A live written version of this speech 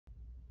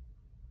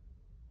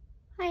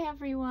Hi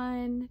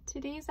everyone!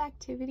 Today's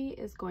activity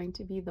is going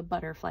to be the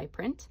butterfly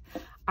print.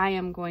 I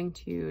am going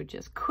to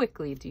just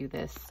quickly do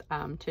this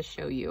to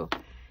show you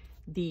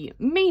the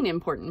main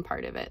important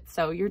part of it.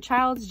 So your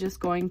child's just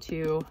going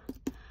to,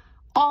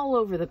 all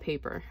over the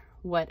paper,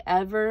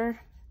 whatever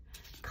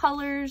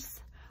colors,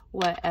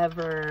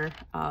 whatever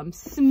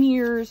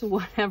smears,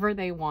 whatever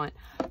they want.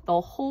 The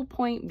whole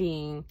point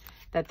being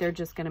that they're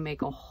just going to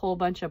make a whole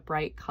bunch of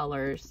bright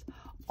colors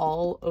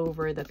all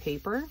over the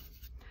paper.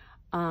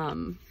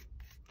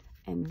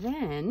 And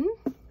then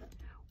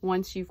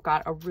once you've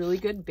got a really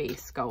good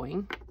base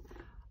going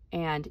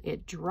and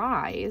it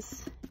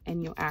dries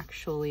and you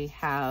actually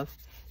have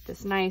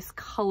this nice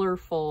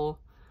colorful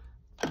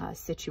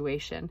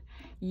situation,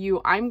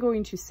 I'm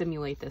going to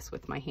simulate this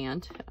with my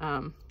hand.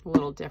 A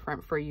little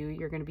different for you.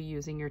 You're going to be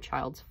using your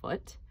child's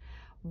foot.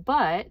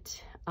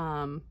 But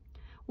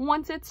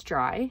once it's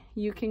dry,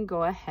 you can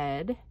go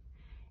ahead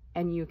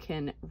and you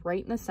can,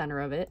 right in the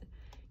center of it,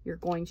 you're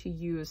going to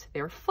use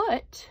their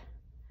foot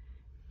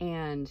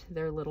and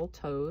their little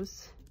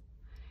toes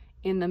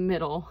in the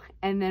middle.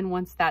 And then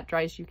once that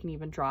dries, you can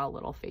even draw a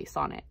little face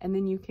on it. And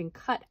then you can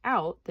cut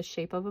out the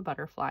shape of a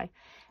butterfly,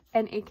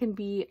 and it can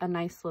be a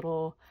nice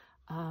little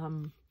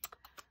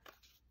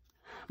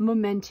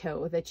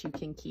memento that you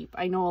can keep.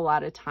 I know a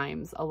lot of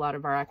times, a lot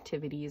of our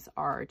activities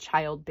are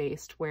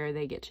child-based where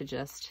they get to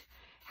just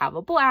have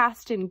a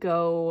blast and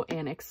go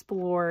and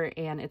explore,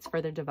 and it's for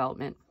their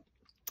development.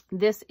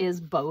 This is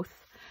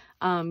both.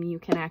 You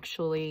can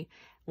actually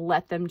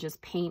let them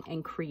just paint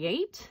and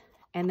create,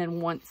 and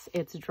then once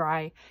it's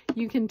dry,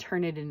 you can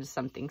turn it into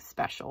something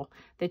special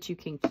that you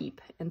can keep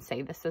and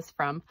say this is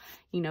from,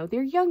 you know,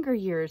 their younger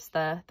years,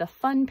 the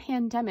fun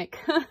pandemic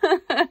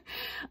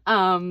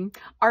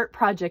art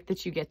project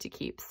that you get to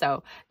keep.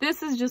 So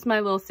this is just my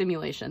little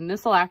simulation.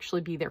 This will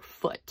actually be their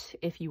foot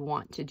if you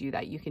want to do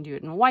that. You can do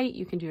it in white,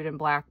 you can do it in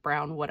black,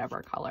 brown,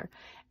 whatever color.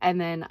 And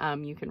then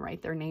you can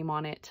write their name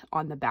on it,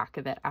 on the back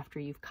of it, after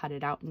you've cut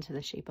it out into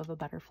the shape of a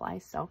butterfly.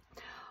 So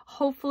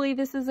hopefully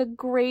this is a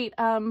great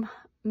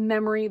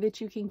memory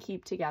that you can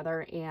keep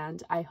together,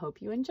 and I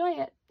hope you enjoy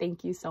it.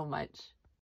 Thank you so much.